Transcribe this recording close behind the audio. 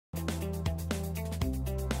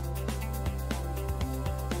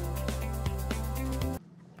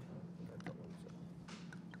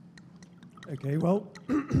Okay, well,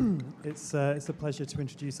 it's a pleasure to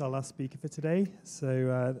introduce our last speaker for today.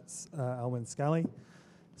 So that's Aylwyn Scally.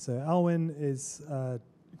 So Aylwyn is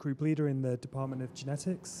group leader in the Department of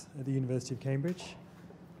Genetics at the University of Cambridge.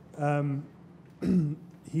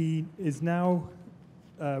 He is now,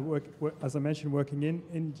 as I mentioned, working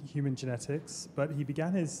in human genetics, but he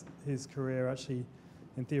began his career actually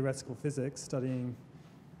in theoretical physics, studying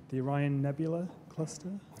the Orion Nebula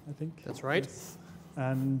cluster, I think. That's right. Yes.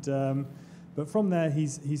 And but from there,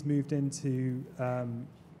 he's moved into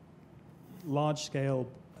large-scale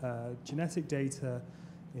genetic data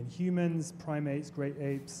in humans, primates, great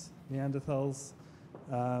apes, Neanderthals.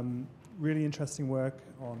 Really interesting work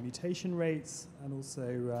on mutation rates, and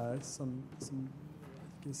also some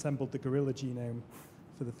he assembled the gorilla genome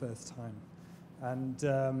for the first time.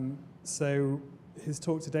 And so his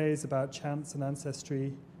talk today is about chance and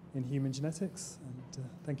ancestry in human genetics. And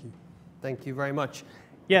thank you. Thank you very much.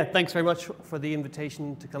 Yeah, thanks very much for the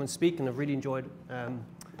invitation to come and speak, and I've really enjoyed the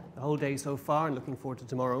whole day so far and looking forward to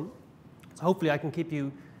tomorrow. So hopefully I can keep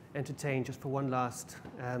you entertained just for one last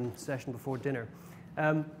session before dinner.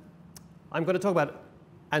 I'm going to talk about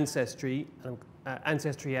ancestry,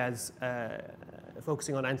 ancestry as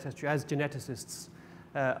focusing on ancestry as geneticists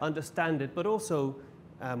understand it, but also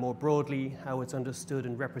more broadly how it's understood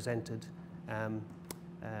and represented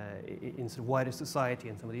in sort of wider society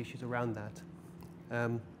and some of the issues around that.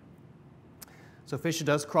 So Fisher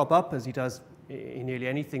does crop up, as he does in nearly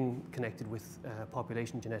anything connected with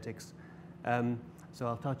population genetics. So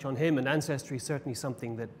I'll touch on him, and ancestry is certainly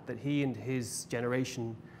something that he and his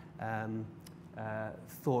generation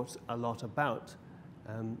thought a lot about.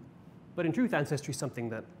 But in truth, ancestry is something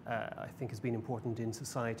that I think has been important in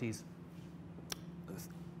societies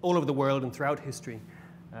all over the world and throughout history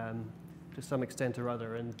to some extent or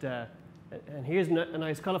other. And here's a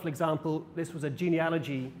nice, colourful example. This was a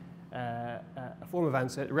genealogy, a form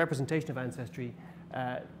of representation of ancestry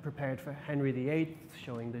prepared for Henry VIII,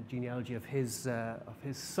 showing the genealogy of his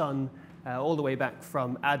son, all the way back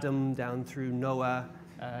from Adam down through Noah,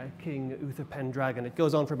 King Uther Pendragon. It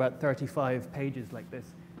goes on for about 35 pages like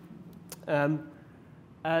this.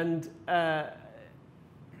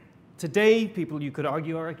 Today, people, you could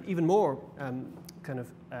argue, are even more kind of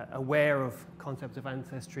aware of concepts of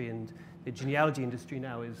ancestry, and the genealogy industry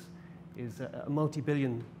now is a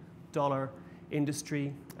multi-billion-dollar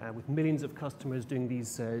industry with millions of customers doing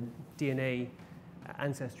these DNA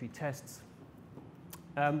ancestry tests.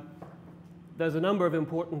 There's a number of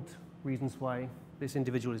important reasons why this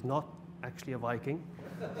individual is not actually a Viking.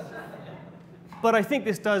 But I think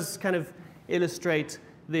this does kind of illustrate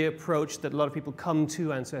the approach that a lot of people come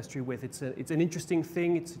to ancestry with. It's an interesting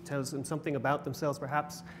thing. It tells them something about themselves,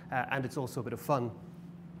 perhaps, and it's also a bit of fun.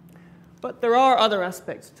 But there are other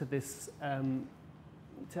aspects to this,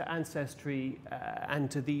 to ancestry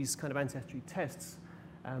and to these kind of ancestry tests.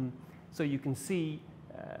 So you can see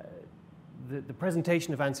the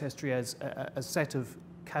presentation of ancestry as a set of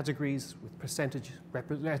categories with percentage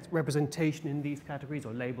representation in these categories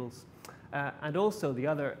or labels. And also the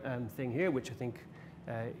other thing here, which I think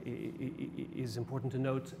is important to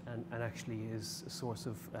note and actually is a source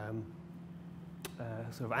of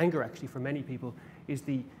sort of anger actually for many people, is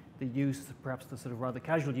the use, perhaps the sort of rather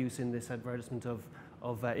casual use in this advertisement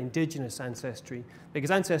of indigenous ancestry.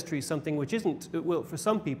 Because ancestry is something which isn't, well, for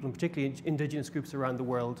some people, and particularly indigenous groups around the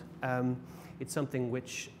world, it's something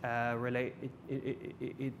which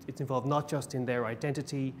it's involved not just in their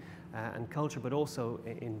identity and culture, but also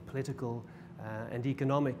in political and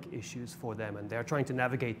economic issues for them. And they're trying to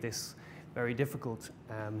navigate this very difficult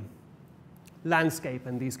landscape,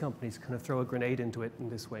 and these companies kind of throw a grenade into it in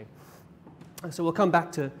this way. So we'll come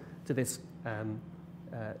back to this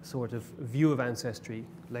sort of view of ancestry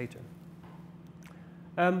later.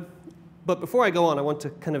 But before I go on, I want to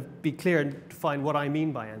kind of be clear and define what I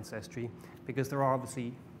mean by ancestry, because there are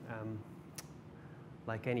obviously,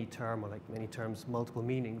 like any term or like many terms, multiple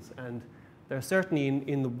meanings. And there are certainly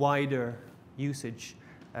in the wider usage,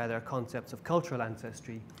 there are concepts of cultural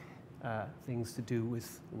ancestry, things to do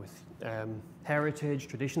with heritage,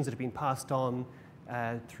 traditions that have been passed on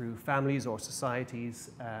through families or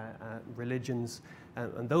societies, religions,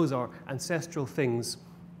 and those are ancestral things.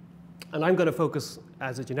 And I'm going to focus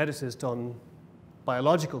as a geneticist on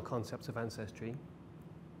biological concepts of ancestry.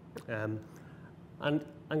 And I'm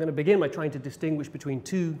going to begin by trying to distinguish between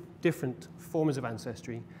two different forms of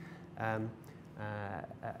ancestry. And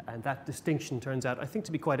that distinction turns out, I think,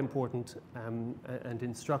 to be quite important and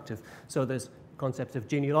instructive. So there's concepts of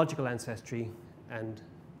genealogical ancestry and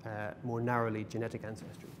more narrowly genetic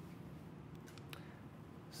ancestry.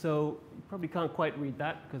 So you probably can't quite read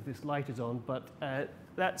that because this light is on, but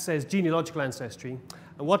that says genealogical ancestry.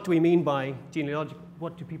 And what do we mean by genealogical?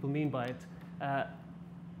 What do people mean by it?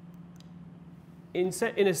 In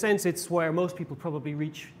a sense, it's where most people probably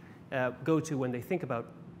go to when they think about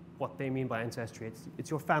what they mean by ancestry.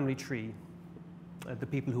 It's your family tree, the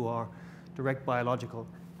people who are direct biological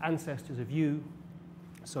ancestors of you,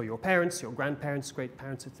 so your parents, your grandparents,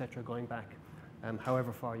 great-parents, etc., going back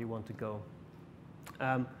however far you want to go.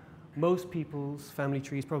 Most people's family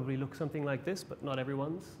trees probably look something like this, but not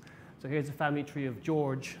everyone's. So here's a family tree of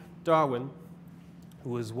George Darwin,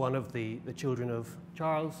 who was one of the children of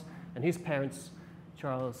Charles, and his parents,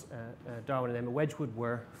 Charles Darwin and Emma Wedgwood,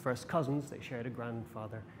 were first cousins. They shared a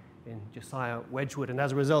grandfather in Josiah Wedgwood, and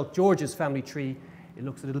as a result, George's family tree, it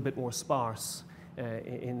looks a little bit more sparse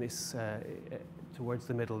in this, towards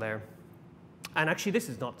the middle there. And actually, this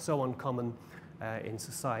is not so uncommon in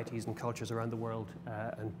societies and cultures around the world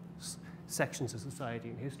and sections of society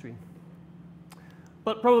and history.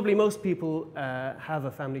 But probably most people have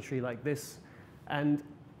a family tree like this, and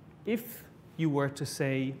if you were to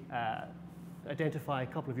say, identify a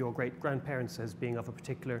couple of your great-grandparents as being of a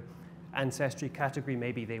particular ancestry category,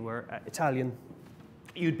 maybe they were Italian,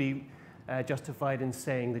 you'd be justified in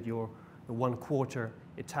saying that you're 1/4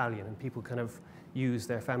 Italian, and people kind of use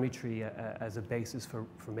their family tree as a basis for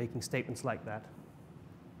making statements like that.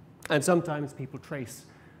 And sometimes people trace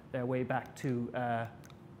their way back to,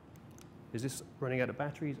 is this running out of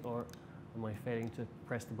batteries, or am I failing to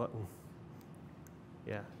press the button?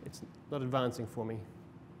 Yeah, it's not advancing for me.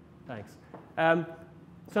 Thanks.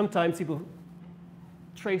 Sometimes people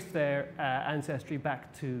trace their ancestry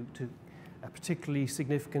back to a particularly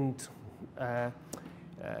significant,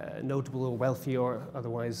 notable or wealthy or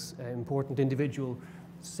otherwise important individual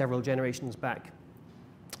several generations back.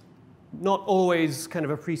 Not always kind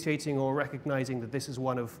of appreciating or recognizing that this is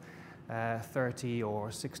one of 30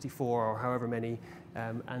 or 64 or however many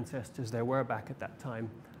ancestors there were back at that time.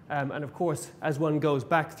 And of course, as one goes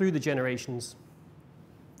back through the generations,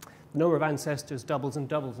 the number of ancestors doubles and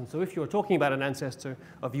doubles. And so if you're talking about an ancestor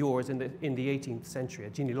of yours in the 18th century, a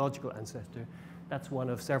genealogical ancestor, that's one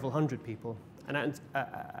of several hundred people, and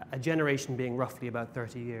a generation being roughly about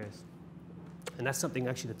 30 years. And that's something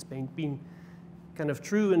actually that's been kind of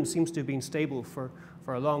true and seems to have been stable for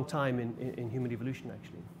a long time in human evolution,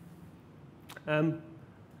 actually.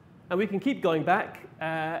 And we can keep going back.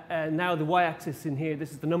 Now the y-axis in here,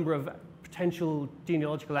 this is the number of potential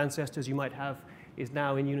genealogical ancestors you might have, is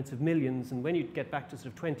now in units of millions. And when you get back to sort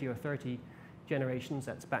of 20 or 30 generations,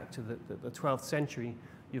 that's back to the 12th century,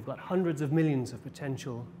 you've got hundreds of millions of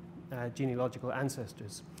potential genealogical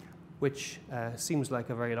ancestors, which seems like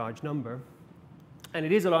a very large number. And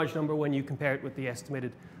it is a large number when you compare it with the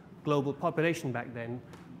estimated global population back then,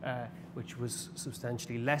 which was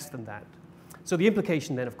substantially less than that. So the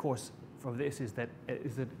implication then, of course, from this is that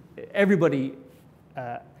everybody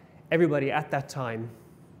at that time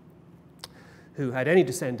who had any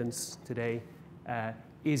descendants today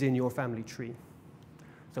is in your family tree.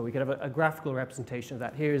 So we could have a graphical representation of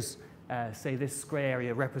that. Here's, say, this gray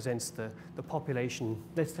area represents the population,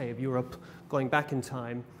 let's say, of Europe going back in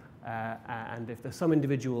time. And if there's some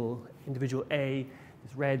individual A,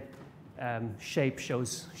 this red shape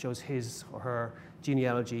shows his or her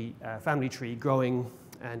genealogy family tree growing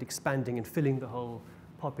and expanding and filling the whole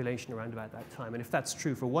population around about that time. And if that's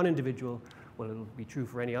true for one individual, well, it'll be true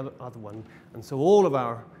for any other one. And so all of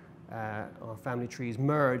our family trees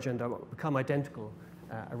merge and become identical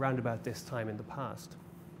around about this time in the past.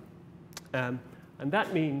 And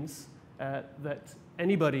that means that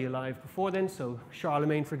anybody alive before then, so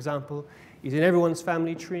Charlemagne, for example, is in everyone's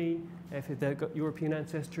family tree, if they've got European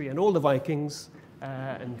ancestry, and all the Vikings,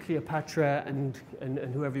 and Cleopatra, and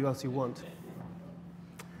whoever else you want.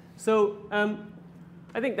 So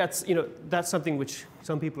I think that's something which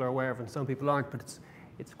some people are aware of and some people aren't, but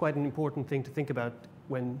it's quite an important thing to think about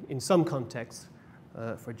when, in some contexts,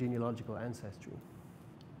 for genealogical ancestry.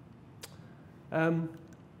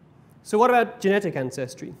 So what about genetic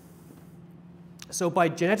ancestry? So by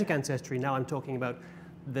genetic ancestry, now I'm talking about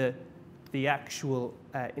the actual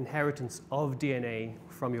inheritance of DNA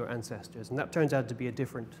from your ancestors. And that turns out to be a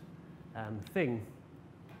different thing.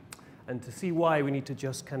 And to see why, we need to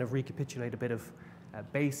just kind of recapitulate a bit of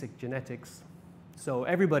basic genetics. So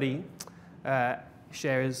everybody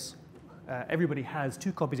everybody has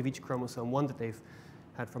 2 copies of each chromosome, one that they've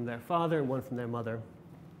had from their father and one from their mother.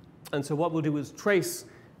 And so what we'll do is trace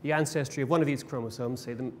the ancestry of one of these chromosomes,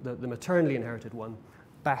 say the maternally inherited one,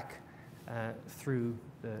 back through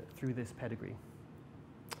this pedigree.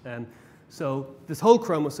 So this whole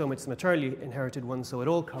chromosome, it's the maternally inherited one, so it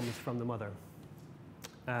all comes from the mother.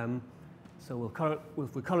 So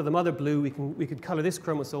if we color the mother blue, we could color this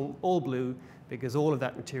chromosome all blue because all of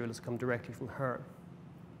that material has come directly from her.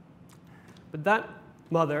 But that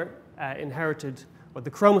mother inherited, or the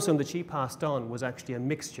chromosome that she passed on was actually a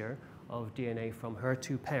mixture of DNA from her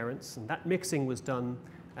two parents, and that mixing was done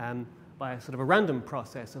by a sort of a random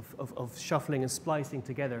process of shuffling and splicing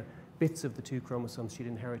together bits of the two chromosomes she'd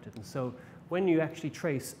inherited. And so when you actually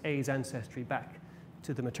trace A's ancestry back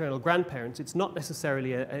to the maternal grandparents, it's not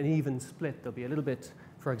necessarily an even split. There'll be a little bit,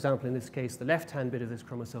 for example, in this case, the left-hand bit of this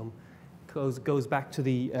chromosome goes back to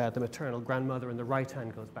the maternal grandmother, and the right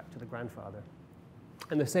hand goes back to the grandfather.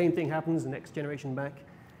 And the same thing happens the next generation back.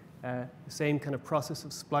 The same kind of process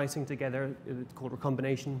of splicing together. It's called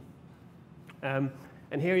recombination. And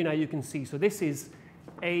here now you can see, so this is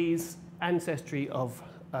A's ancestry of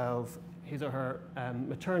his or her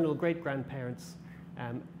maternal great-grandparents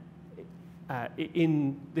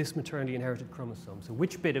in this maternally inherited chromosome. So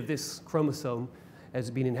which bit of this chromosome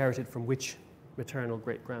has been inherited from which maternal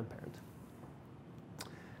great-grandparent?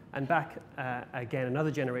 And back again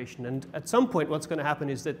another generation. And at some point what's going to happen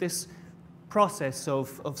is that this process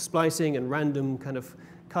of splicing and random kind of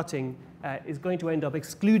cutting is going to end up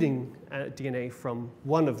excluding DNA from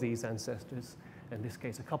one of these ancestors. In this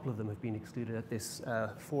case, a couple of them have been excluded at this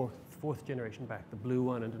fourth generation back, the blue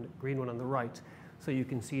one and the green one on the right. So you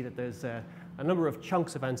can see that there's a number of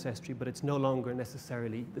chunks of ancestry, but it's no longer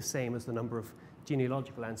necessarily the same as the number of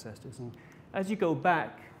genealogical ancestors. And as you go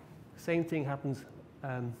back, the same thing happens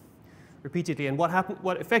repeatedly. And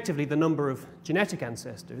what effectively the number of genetic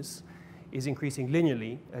ancestors is increasing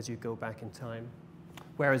linearly as you go back in time,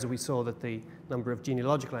 whereas we saw that the number of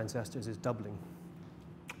genealogical ancestors is doubling.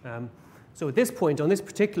 So at this point, on this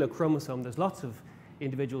particular chromosome, there's lots of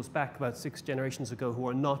individuals back about 6 generations ago who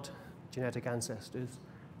are not genetic ancestors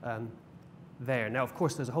there. Now, of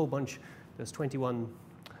course, there's a whole bunch. There's 21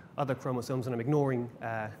 other chromosomes, and I'm ignoring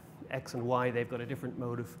X and Y. They've got a different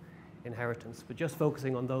mode of inheritance. But just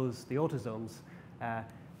focusing on those, the autosomes,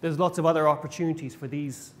 there's lots of other opportunities for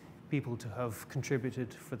these people to have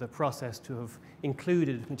contributed, for the process to have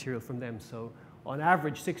included material from them. So on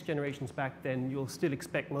average, 6 generations back, then you'll still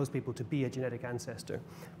expect most people to be a genetic ancestor.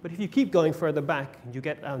 But if you keep going further back, you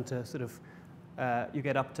get down to sort of, you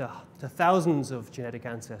get up to thousands of genetic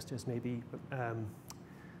ancestors, maybe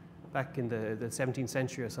back in the 17th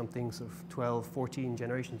century or something, sort of 12, 14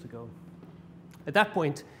 generations ago. At that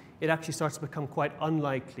point, it actually starts to become quite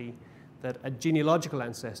unlikely that a genealogical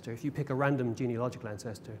ancestor, if you pick a random genealogical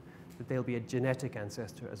ancestor, that they'll be a genetic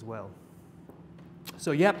ancestor as well.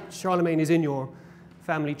 So yep, Charlemagne is in your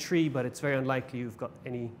family tree, but it's very unlikely you've got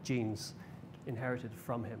any genes inherited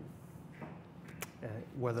from him.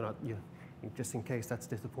 Whether or not, just in case that's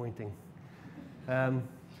disappointing.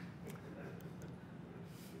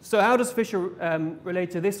 So how does Fisher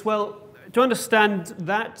relate to this? Well, to understand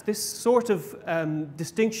that, this sort of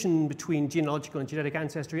distinction between genealogical and genetic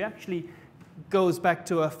ancestry actually goes back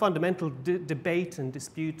to a fundamental debate and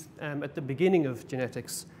dispute at the beginning of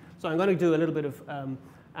genetics. So I'm going to do a little bit of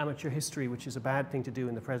amateur history, which is a bad thing to do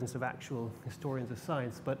in the presence of actual historians of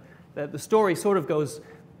science. But the story sort of goes,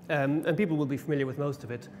 and people will be familiar with most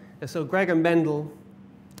of it. So Gregor Mendel,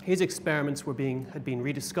 his experiments had been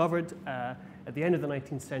rediscovered at the end of the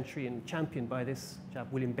 19th century and championed by this chap,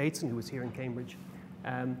 William Bateson, who was here in Cambridge,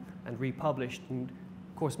 and republished. And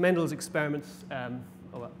of course, Mendel's experiments,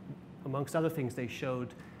 amongst other things, they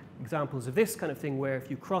showed examples of this kind of thing, where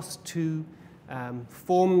if you cross two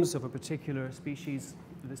forms of a particular species,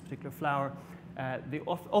 this particular flower, the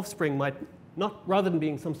offspring might not, rather than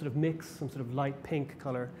being some sort of mix, some sort of light pink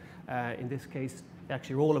color, in this case, they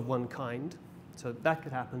actually are all of one kind. So that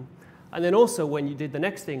could happen. And then also, when you did the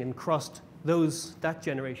next thing and crossed that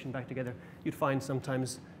generation back together, you'd find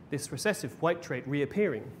sometimes this recessive white trait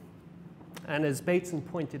reappearing. And as Bateson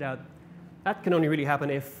pointed out, that can only really happen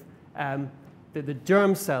if the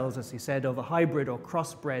germ cells, as he said, of a hybrid or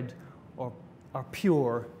crossbred are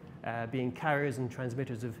pure, being carriers and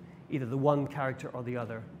transmitters of either the one character or the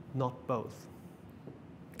other, not both.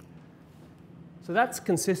 So that's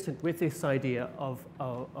consistent with this idea of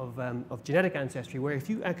genetic ancestry, where if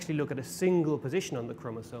you actually look at a single position on the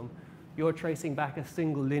chromosome, you're tracing back a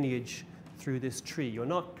single lineage through this tree. You're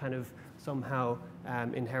not kind of somehow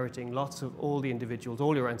inheriting lots of all the individuals,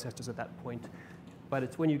 all your ancestors at that point. But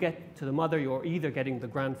it's when you get to the mother, you're either getting the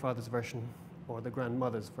grandfather's version or the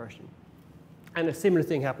grandmother's version. And a similar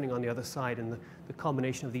thing happening on the other side, and the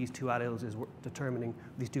combination of these two alleles is determining,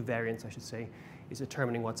 these two variants, I should say, is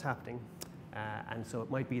determining what's happening. And so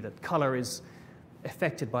it might be that color is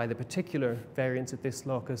affected by the particular variants at this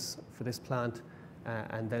locus for this plant,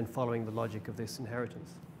 and then following the logic of this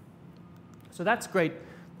inheritance. So that's great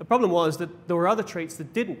The problem was that there were other traits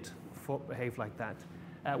that didn't behave like that,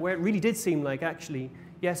 where it really did seem like actually,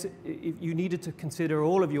 yes, you needed to consider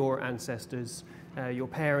all of your ancestors, your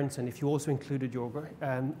parents, and if you also included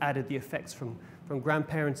added the effects from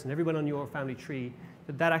grandparents and everyone on your family tree,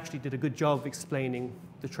 that actually did a good job of explaining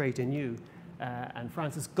the trait in you. And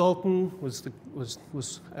Francis Galton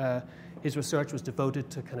his research was devoted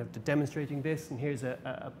to to demonstrating this. And here's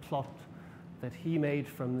a plot that he made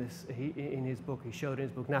from this in his book. He showed in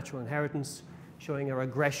his book Natural Inheritance, showing a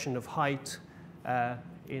regression of height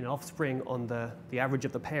in offspring on the average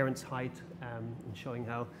of the parent's height, and showing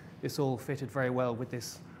how this all fitted very well with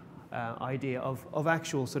this idea of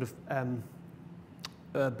actual sort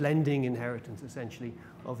of blending inheritance, essentially,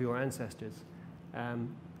 of your ancestors.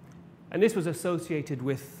 And this was associated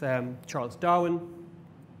with Charles Darwin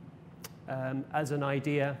as an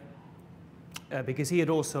idea, because he had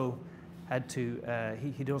also had to,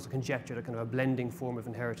 he'd also conjectured a kind of a blending form of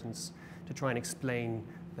inheritance to try and explain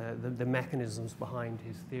the mechanisms behind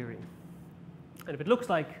his theory. And if it looks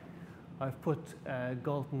like I've put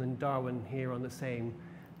Galton and Darwin here on the same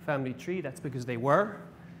family tree, that's because they were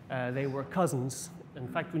cousins. In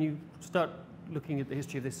fact, when you start looking at the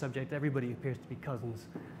history of this subject, everybody appears to be cousins.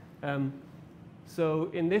 So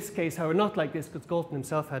in this case, however, not like this, because Galton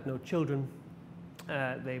himself had no children.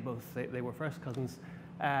 They were first cousins.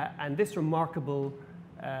 And this remarkable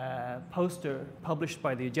poster published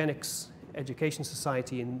by the Eugenics Education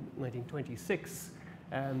Society in 1926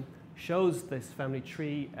 shows this family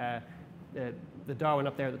tree. The Darwin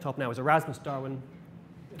up there at the top now is Erasmus Darwin.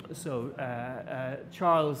 So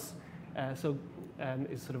Charles,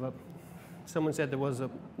 is sort of a, someone said there was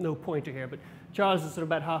no pointer here, but Charles is sort of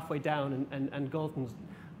about halfway down, and Galton's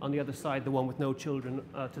on the other side, the one with no children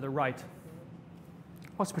to the right.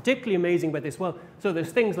 What's particularly amazing about this, well, so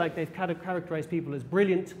there's things like they've characterized people as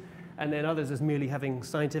brilliant, and then others as merely having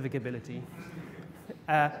scientific ability.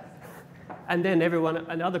 And then everyone,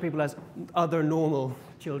 and other people as other normal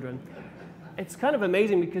children. It's kind of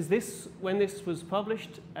amazing because when this was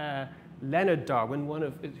published, Leonard Darwin,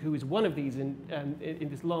 who is one of these in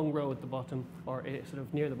this long row at the bottom, or sort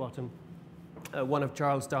of near the bottom, one of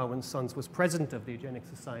Charles Darwin's sons, was president of the Eugenics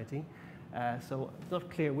Society. So it's not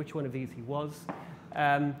clear which one of these he was.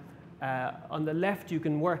 On the left, you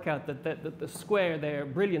can work out that the square there,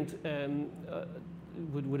 brilliant,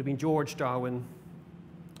 would have been George Darwin,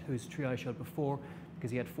 whose tree I showed before,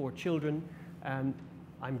 because he had 4 children.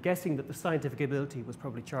 I'm guessing that the scientific ability was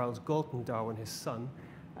probably Charles Galton Darwin, his son.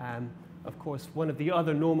 Of course, one of the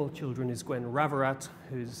other normal children is Gwen Raverat,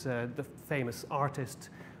 who's the famous artist,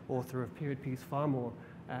 author of period piece, far more,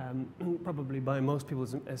 probably by most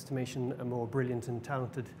people's estimation, a more brilliant and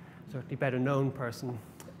talented, certainly better known person.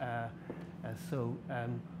 So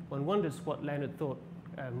one wonders what Leonard thought,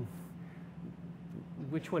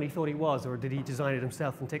 which one he thought he was, or did he design it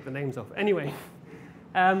himself and take the names off? Anyway,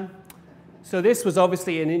 so this was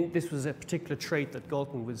obviously, this was a particular trait that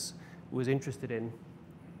Galton was interested in,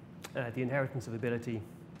 the inheritance of ability.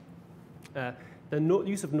 The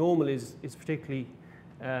use of normal is particularly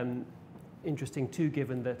interesting too,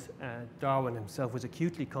 given that Darwin himself was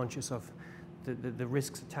acutely conscious of the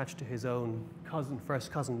risks attached to his own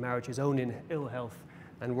first cousin marriage, his own ill health,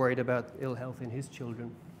 and worried about ill health in his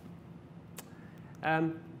children.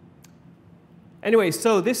 Anyway,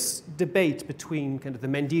 so this debate between kind of the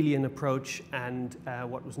Mendelian approach and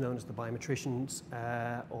what was known as the biometricians,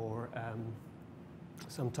 or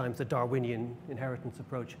sometimes the Darwinian inheritance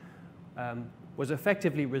approach, was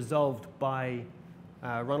effectively resolved by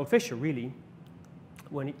Ronald Fisher, really,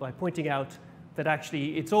 by pointing out that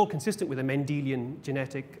actually it's all consistent with a Mendelian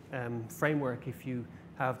genetic framework if you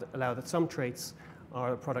allow that some traits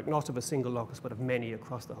are a product not of a single locus but of many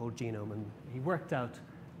across the whole genome. And he worked out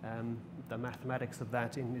the mathematics of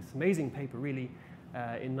that in this amazing paper, really,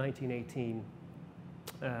 in 1918,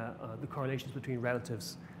 the correlations between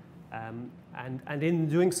relatives. And in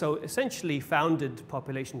doing so, essentially founded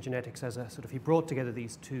population genetics as a sort of, he brought together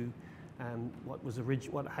these two,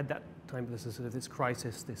 what had that time this sort of this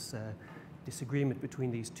crisis, this disagreement between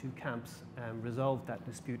these two camps, resolved that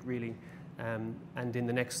dispute really, and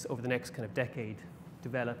over the next kind of decade,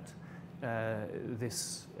 developed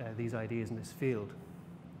these ideas in this field.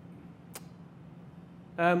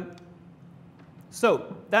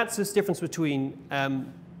 So that's this difference between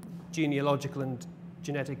genealogical and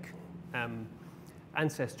genetic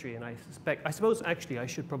ancestry, and I suppose actually I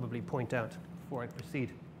should probably point out before I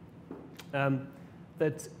proceed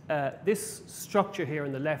that this structure here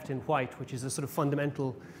on the left in white, which is a sort of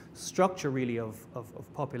fundamental structure really of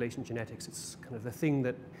population genetics, it's kind of the thing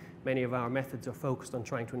that many of our methods are focused on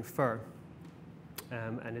trying to infer,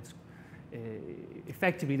 and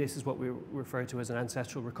effectively, this is what we refer to as an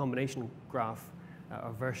ancestral recombination graph,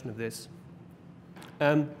 or version of this.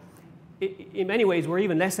 In many ways, we're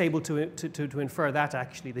even less able to infer that,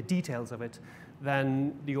 actually, the details of it,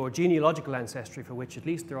 than your genealogical ancestry, for which at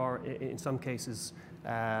least there are, in some cases,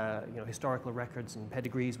 historical records and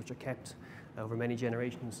pedigrees which are kept over many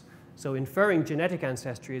generations. So inferring genetic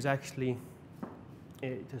ancestry is actually,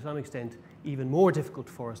 to some extent, even more difficult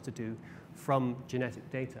for us to do from genetic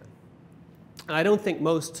data. And I don't think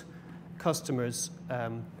most customers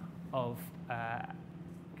of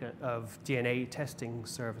DNA testing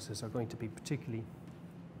services are going to be particularly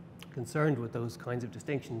concerned with those kinds of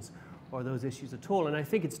distinctions or those issues at all. And I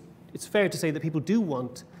think it's fair to say that people do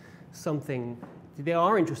want something, they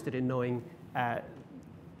are interested in knowing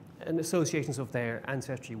and associations of their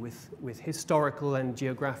ancestry with historical and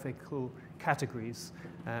geographical categories.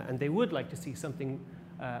 And they would like to see something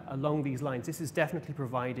along these lines. This is definitely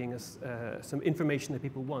providing us some information that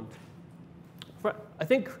people want. I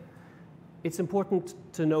think it's important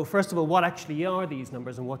to know, first of all, what actually are these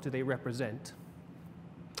numbers and what do they represent?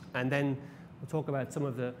 And then we'll talk about some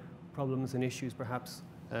of the problems and issues perhaps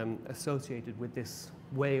associated with this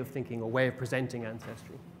way of thinking or way of presenting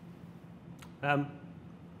ancestry.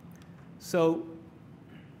 So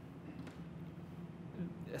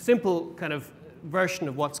a simple kind of version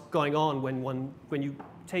of what's going on when you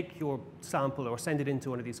take your sample or send it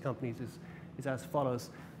into one of these companies is as follows.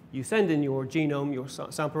 You send in your genome, your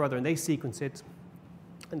sample rather, and they sequence it,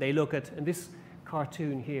 and they look at, and this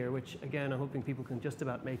cartoon here, which again I'm hoping people can just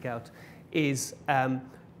about make out, is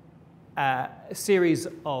a series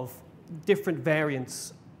of different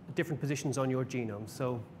variants, different positions on your genome.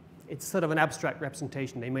 So it's sort of an abstract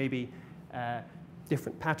representation. They may be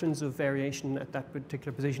different patterns of variation at that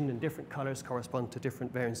particular position, and different colors correspond to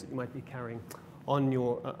different variants that you might be carrying on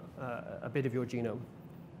your a bit of your genome.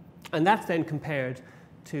 And that's then compared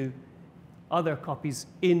to other copies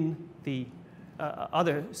in the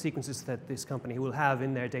other sequences that this company will have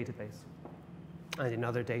in their database and in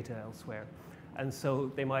other data elsewhere. And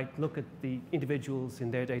so they might look at the individuals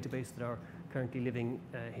in their database that are currently living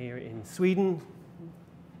here in Sweden,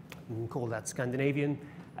 and call that Scandinavian,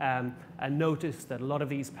 and notice that a lot of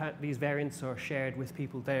these variants are shared with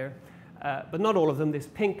people there. But not all of them. This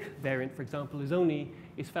pink variant, for example,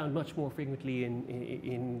 is found much more frequently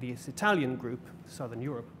in this Italian group, Southern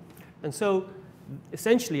Europe. And so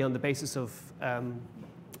essentially on the basis of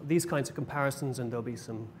these kinds of comparisons, and there'll be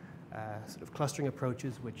some sort of clustering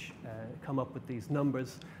approaches which come up with these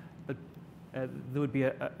numbers, but there would be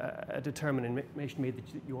a determination made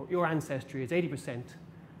that your ancestry is 80%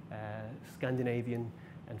 Scandinavian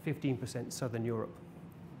and 15% Southern Europe,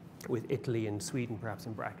 with Italy and Sweden perhaps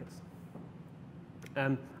in brackets.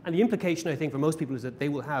 And the implication, I think, for most people is that they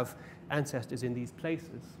will have ancestors in these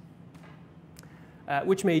places,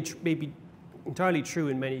 which may be entirely true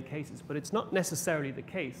in many cases, but it's not necessarily the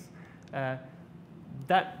case.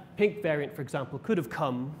 That pink variant, for example, could have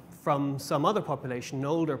come from some other population, an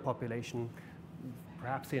older population,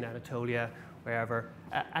 perhaps in Anatolia, wherever,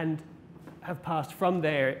 and have passed from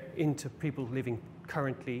there into people living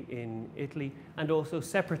currently in Italy, and also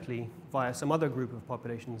separately via some other group of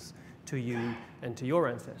populations to you and to your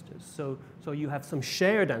ancestors. So you have some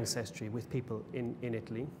shared ancestry with people in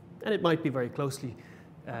Italy, and it might be very closely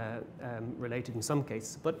related in some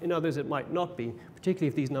cases, but in others it might not be, particularly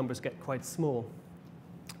if these numbers get quite small.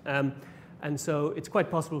 And so it's quite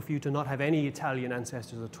possible for you to not have any Italian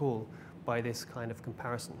ancestors at all by this kind of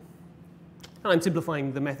comparison. And I'm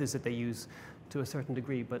simplifying the methods that they use to a certain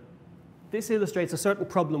degree, but this illustrates a certain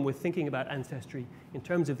problem with thinking about ancestry in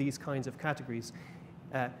terms of these kinds of categories.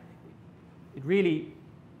 It really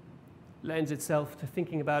lends itself to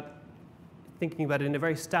thinking about it in a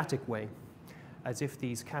very static way, as if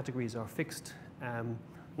these categories are fixed,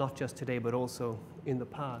 not just today, but also in the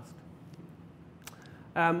past.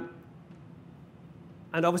 And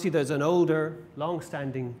obviously there's an older,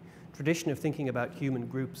 long-standing tradition of thinking about human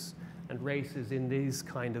groups and races in these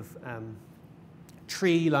kind of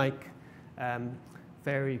tree-like,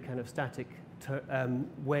 very kind of static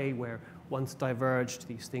way where once diverged,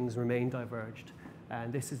 these things remain diverged.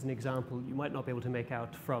 And this is an example you might not be able to make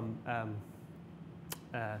out from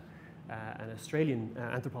an Australian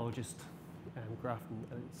anthropologist, Grafton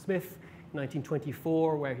Smith, in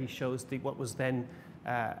 1924, where he shows what was then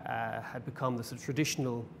had become the sort of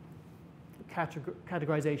traditional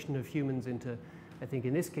categorization of humans into, I think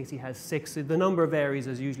in this case he has 6. The number varies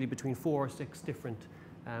as usually between 4 or 6 different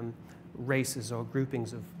races or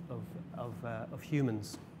groupings of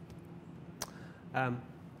humans. And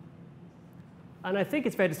I think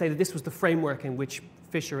it's fair to say that this was the framework in which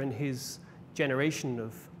Fisher and his generation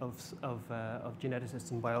of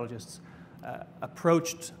geneticists and biologists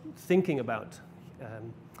approached thinking about,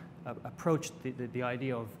 approached the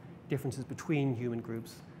idea of differences between human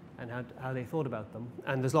groups and how they thought about them.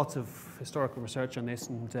 And there's lots of historical research on this,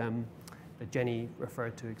 and that Jenny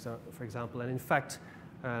referred to, for example. And in fact,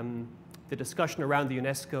 the discussion around the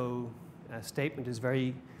UNESCO statement is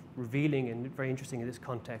very revealing and very interesting in this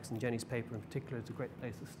context, and Jenny's paper in particular is a great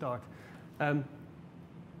place to start.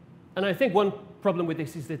 And I think one problem with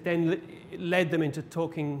this is that then it led them into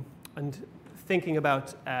talking and thinking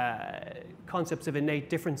about concepts of innate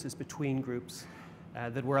differences between groups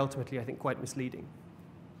that were ultimately, I think, quite misleading.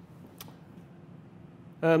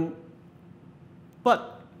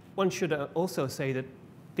 But one should also say that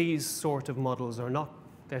these sort of models are not,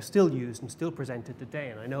 they're still used and still presented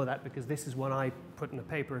today. And I know that because this is one I put in a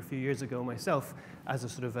paper a few years ago myself as a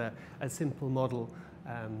sort of a simple model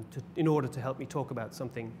in order to help me talk about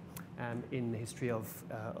something in the history of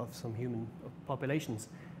some human populations.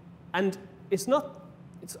 And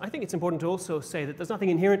I think it's important to also say that there's nothing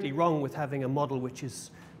inherently wrong with having a model which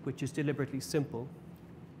is deliberately simple.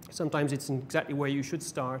 Sometimes it's exactly where you should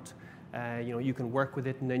start. You can work with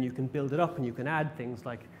it and then you can build it up and you can add things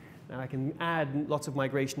like, I can add lots of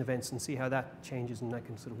migration events and see how that changes, and I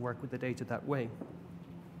can sort of work with the data that way.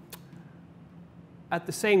 At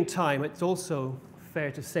the same time, it's also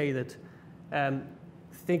fair to say that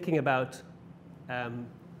thinking about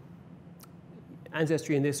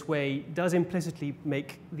ancestry in this way does implicitly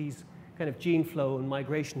make these kind of gene flow and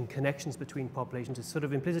migration connections between populations. It sort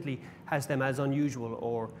of implicitly has them as unusual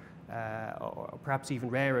or perhaps even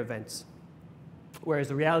rare events. Whereas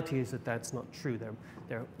the reality is that that's not true.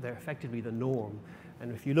 They're effectively the norm.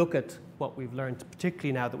 And if you look at what we've learned,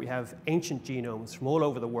 particularly now that we have ancient genomes from all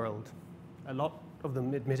over the world, a lot of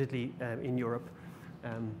them admittedly in Europe,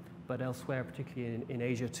 but elsewhere, particularly in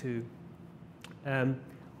Asia too,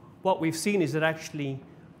 what we've seen is that actually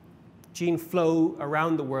gene flow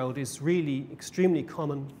around the world is really extremely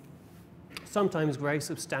common, sometimes very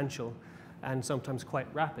substantial, and sometimes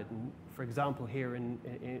quite rapid. And for example, here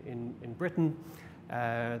in Britain,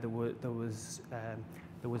 there was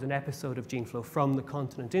an episode of gene flow from the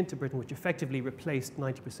continent into Britain, which effectively replaced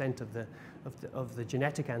 90% of the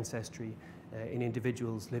genetic ancestry in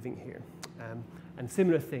individuals living here. And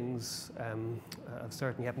similar things have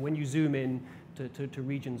certainly happened. When you zoom in to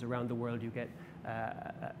regions around the world, you get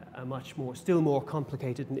a much more, still more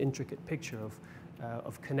complicated and intricate picture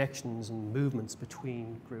of connections and movements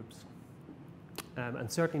between groups.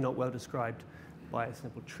 And certainly not well described by a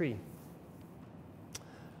simple tree.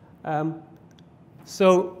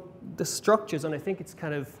 So the structures, and I think it's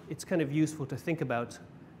kind of useful to think about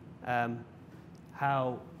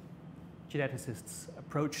how geneticists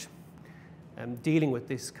approach dealing with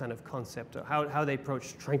this kind of concept, or how they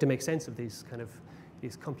approach trying to make sense of these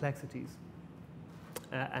complexities,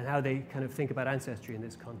 and how they kind of think about ancestry in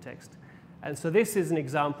this context. And so this is an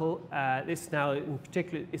example. This now in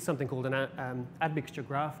particular is something called an admixture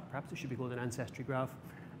graph. Perhaps it should be called an ancestry graph.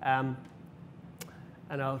 And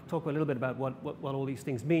I'll talk a little bit about what all these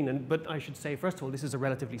things mean. But I should say, first of all, this is a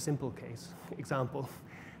relatively simple case example.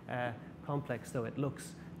 Complex though it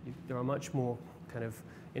looks, there are much more kind of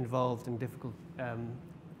involved and difficult,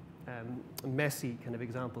 messy kind of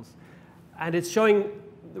examples. And it's showing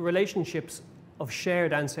the relationships of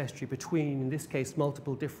shared ancestry between, in this case,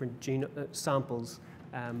 multiple different gene samples,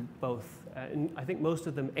 both, I think most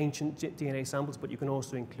of them ancient DNA samples, but you can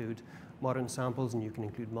also include modern samples, and you can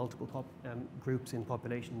include multiple groups in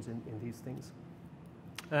populations in these things.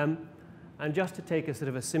 And just to take a sort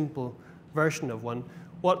of a simple version of one,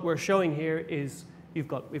 what we're showing here is we've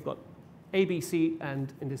got A, B, C,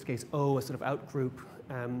 and in this case O, a sort of outgroup,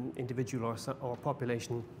 individual or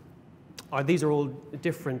population. These are all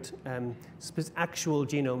different actual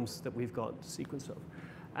genomes that we've got sequence of.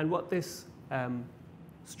 And what this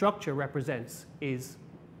structure represents is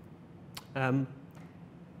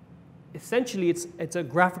essentially it's a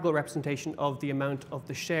graphical representation of the amount of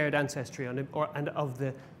the shared ancestry and of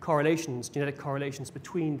the correlations, genetic correlations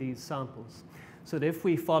between these samples. So that if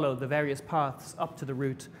we follow the various paths up to the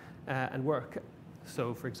root and work,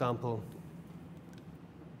 so for example,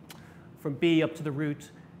 from B up to the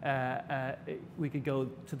root, we could go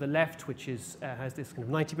to the left, which is, has this kind of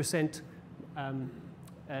 90%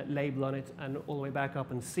 label on it, and all the way back up,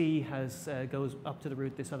 and C goes up to the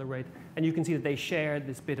root this other way. And you can see that they share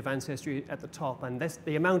this bit of ancestry at the top, and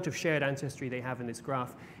the amount of shared ancestry they have in this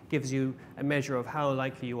graph gives you a measure of how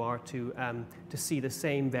likely you are to see the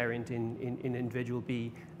same variant in individual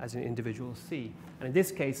B as in individual C. And in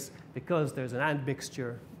this case, because there's an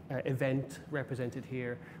admixture event represented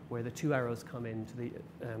here, where the 2 arrows come into the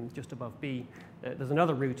just above B. There's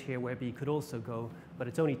another route here where B could also go, but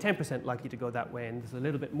it's only 10% likely to go that way, and there's a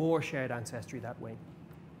little bit more shared ancestry that way.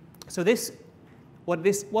 So what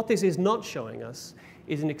this is not showing us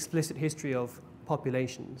is an explicit history of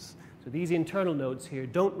populations. So these internal nodes here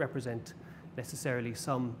don't represent necessarily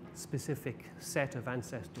some specific set of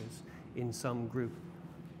ancestors in some group.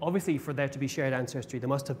 Obviously, for there to be shared ancestry, there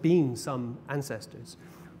must have been some ancestors,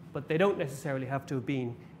 but they don't necessarily have to have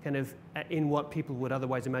been kind of in what people would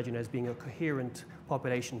otherwise imagine as being a coherent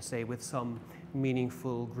population, say, with some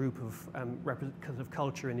meaningful group of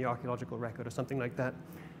culture in the archaeological record or something like that.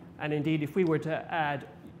 And indeed, if we were to add,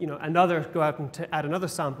 go out and to add another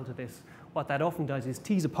sample to this, what that often does is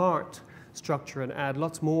tease apart structure and add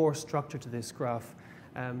lots more structure to this graph,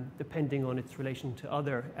 depending on its relation to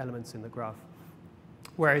other elements in the graph.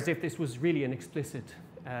 Whereas if this was really an explicit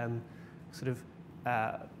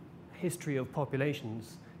history of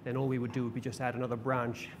populations, then all we would do would be just add another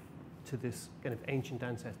branch to this kind of ancient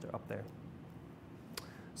ancestor up there.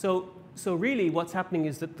 So really what's happening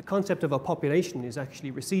is that the concept of a population is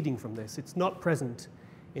actually receding from this. It's not present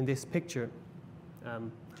in this picture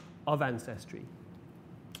of ancestry.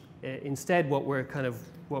 Instead, what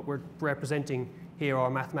we're representing here are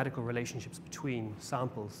mathematical relationships between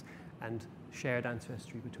samples and shared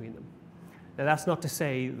ancestry between them. Now, that's not to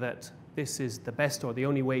say that this is the best or the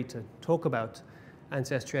only way to talk about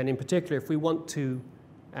ancestry, and in particular, if we want to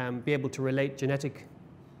be able to relate genetic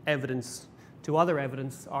evidence to other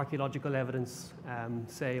evidence, archaeological evidence,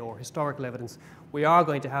 say, or historical evidence, we are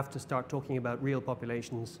going to have to start talking about real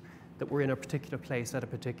populations that were in a particular place at a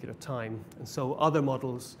particular time. And so other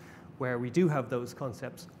models where we do have those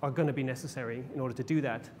concepts are going to be necessary in order to do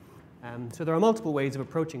that. So there are multiple ways of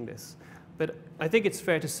approaching this. But I think it's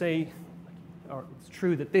fair to say, or it's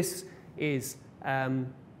true, that this is a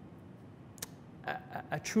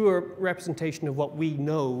truer representation of what we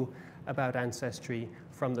know about ancestry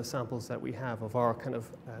from the samples that we have of our of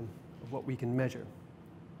what we can measure.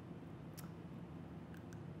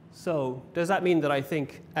 So does that mean that I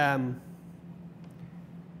think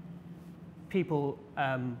people,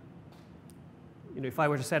 if I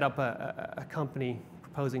were to set up a company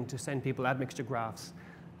proposing to send people admixture graphs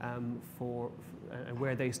and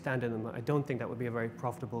where they stand in them, I don't think that would be a very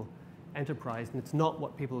profitable enterprise, and it's not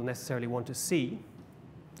what people necessarily want to see.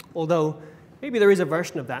 Although maybe there is a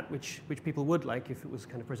version of that which people would like if it was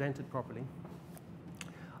kind of presented properly.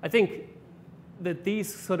 I think that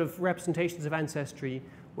these sort of representations of ancestry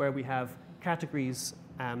where we have categories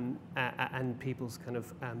and people's kind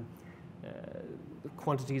of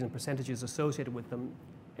quantities and percentages associated with them,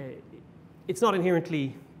 it's not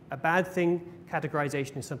inherently a bad thing.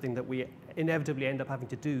 Categorization is something that we inevitably end up having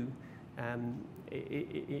to do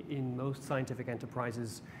in most scientific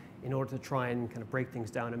enterprises in order to try and kind of break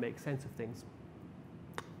things down and make sense of things.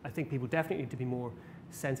 I think people definitely need to be more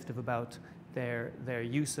sensitive about their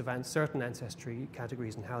use of certain ancestry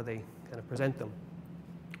categories and how they kind of present them.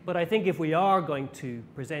 But I think if we are going to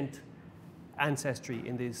present ancestry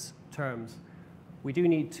in these terms, we do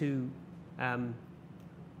need to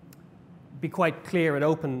be quite clear and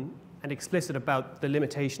open and explicit about the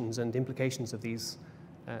limitations and implications of this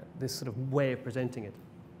sort of way of presenting it.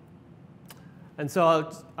 And so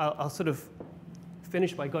I'll sort of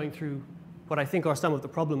finish by going through what I think are some of the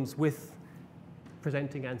problems with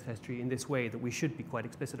presenting ancestry in this way that we should be quite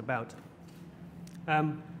explicit about.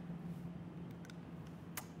 The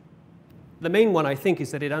main one, I think, is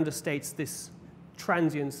that it understates this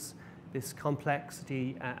transience, this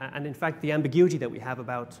complexity, and in fact the ambiguity that we have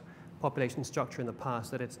about population structure in the past,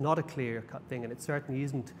 that it's not a clear-cut thing, and it certainly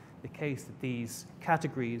isn't the case that these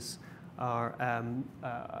categories are,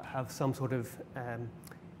 have some sort of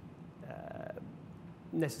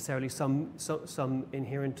necessarily some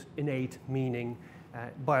inherent, innate meaning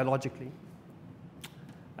biologically.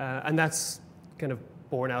 And that's kind of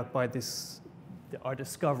borne out by our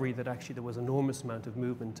discovery that actually there was an enormous amount of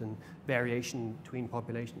movement and variation between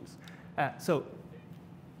populations. So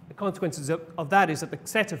the consequences of that is that the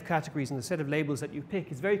set of categories and the set of labels that you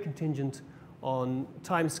pick is very contingent on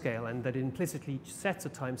time scale, and that it implicitly sets a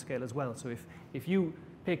time scale as well. So if you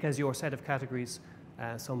pick as your set of categories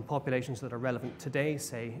some populations that are relevant today,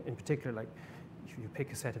 say in particular, like if you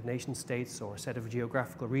pick a set of nation states or a set of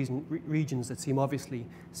geographical regions that seem obviously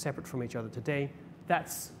separate from each other today,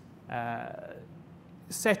 that's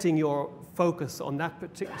setting your focus on that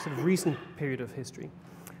particular sort of recent period of history.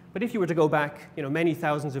 But if you were to go back, many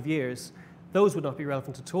thousands of years, those would not be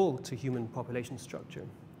relevant at all to human population structure.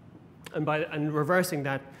 And reversing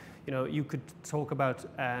that, you could talk about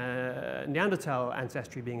Neanderthal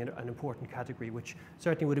ancestry being an important category, which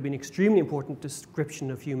certainly would have been an extremely important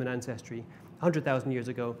description of human ancestry 100,000 years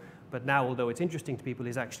ago, but now, although it's interesting to people,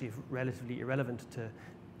 is actually relatively irrelevant to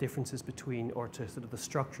differences between, or to sort of the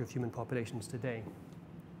structure of human populations today.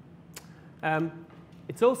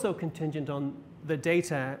 It's also contingent on the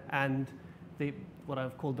data and what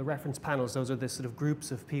I've called the reference panels. Those are the sort of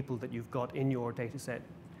groups of people that you've got in your data set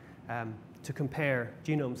to compare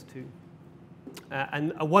genomes to.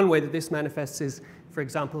 And one way that this manifests is, for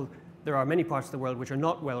example, there are many parts of the world which are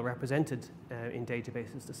not well represented in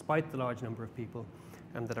databases, despite the large number of people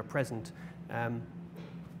that are present.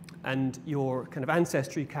 And your kind of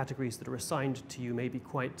ancestry categories that are assigned to you may be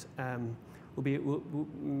quite,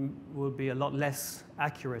 will be a lot less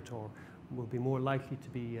accurate, or will be more likely to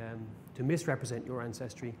be to misrepresent your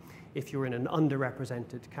ancestry if you're in an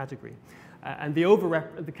underrepresented category. And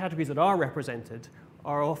the categories that are represented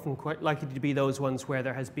are often quite likely to be those ones where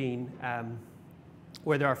there has been,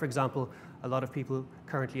 where there are, for example, a lot of people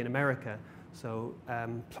currently in America. So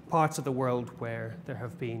parts of the world where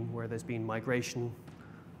there's been migration,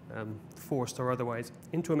 forced or otherwise,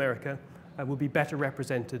 into America will be better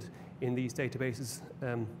represented in these databases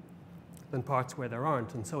than parts where there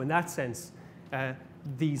aren't. And so in that sense,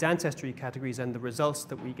 these ancestry categories and the results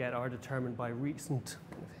that we get are determined by recent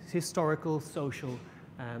historical, social,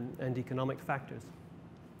 and economic factors.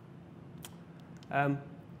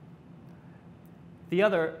 The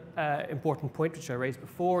other important point, which I raised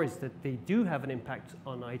before, is that they do have an impact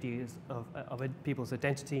on ideas of people's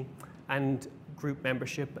identity and group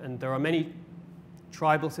membership. And there are many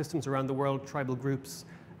tribal systems around the world, tribal groups,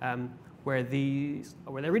 where they're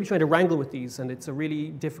really trying to wrangle with these, and it's a really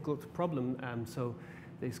difficult problem. So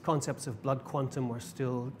these concepts of blood quantum are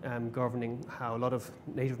still governing how a lot of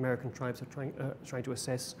Native American tribes are trying to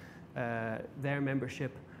assess their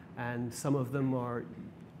membership, and some of them are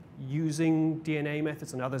using DNA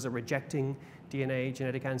methods, and others are rejecting DNA,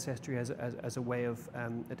 genetic ancestry, as a way of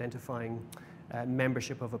identifying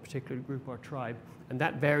membership of a particular group or tribe. And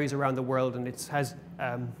that varies around the world, and it has,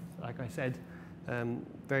 like I said,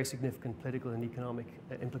 very significant political and economic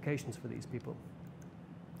implications for these people.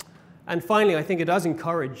 And finally, I think it does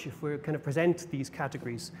encourage, if we kind of present these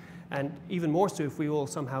categories, and even more so if we all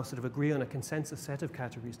somehow sort of agree on a consensus set of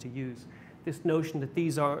categories to use, this notion that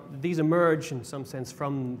these emerge in some sense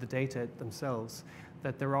from the data themselves,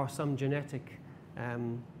 that there are some genetic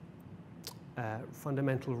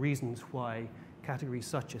fundamental reasons why categories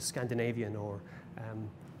such as Scandinavian or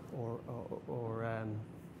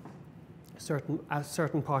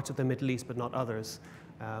certain parts of the Middle East, but not others,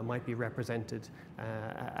 might be represented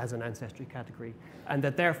as an ancestry category, and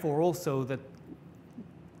that therefore also that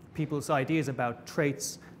people's ideas about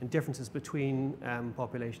traits and differences between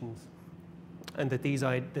populations, and that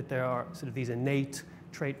there are sort of these innate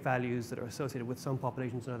trait values that are associated with some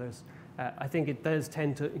populations and others. I think it does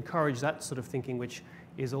tend to encourage that sort of thinking, which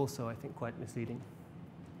is also, I think, quite misleading.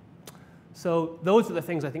 So those are the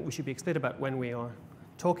things I think we should be explicit about when we are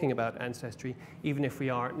talking about ancestry, even if we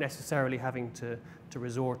aren't necessarily having to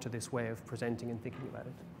resort to this way of presenting and thinking about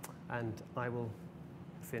it. And I will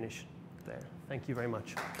finish there. Thank you very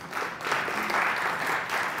much.